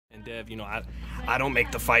And Dev, I don't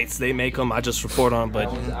make the fights; they make them. I just report on. But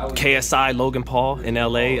KSI, Logan Paul in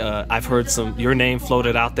LA, I've heard your name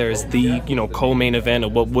floated out there as the co-main event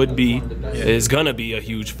of what is gonna be a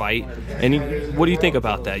huge fight. And what do you think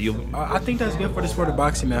about that? I think that's good for the sport of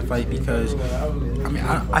boxing, that fight, because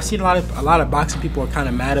I see a lot of boxing people are kind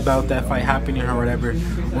of mad about that fight happening or whatever,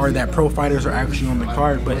 or that pro fighters are actually on the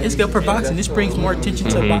card. But it's good for boxing. This brings more attention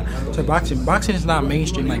to boxing. Boxing is not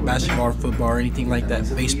mainstream like basketball or football or anything like that,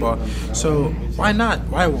 baseball. So why not?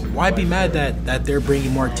 Why be mad that they're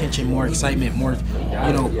bringing more attention, more excitement, more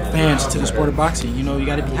fans to the sport of boxing? You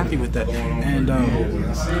got to be happy with that. And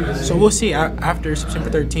so we'll see. After September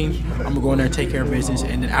 13th, I'm gonna go in there and take care of business,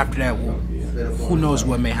 and then after that, who knows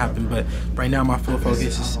what may happen. But right now, my full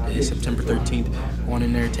focus is September 13th, going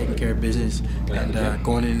in there, taking care of business, and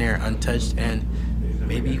going in there untouched, and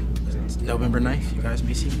maybe November 9th, you guys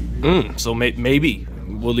may see me. So maybe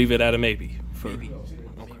we'll leave it at a maybe. Maybe.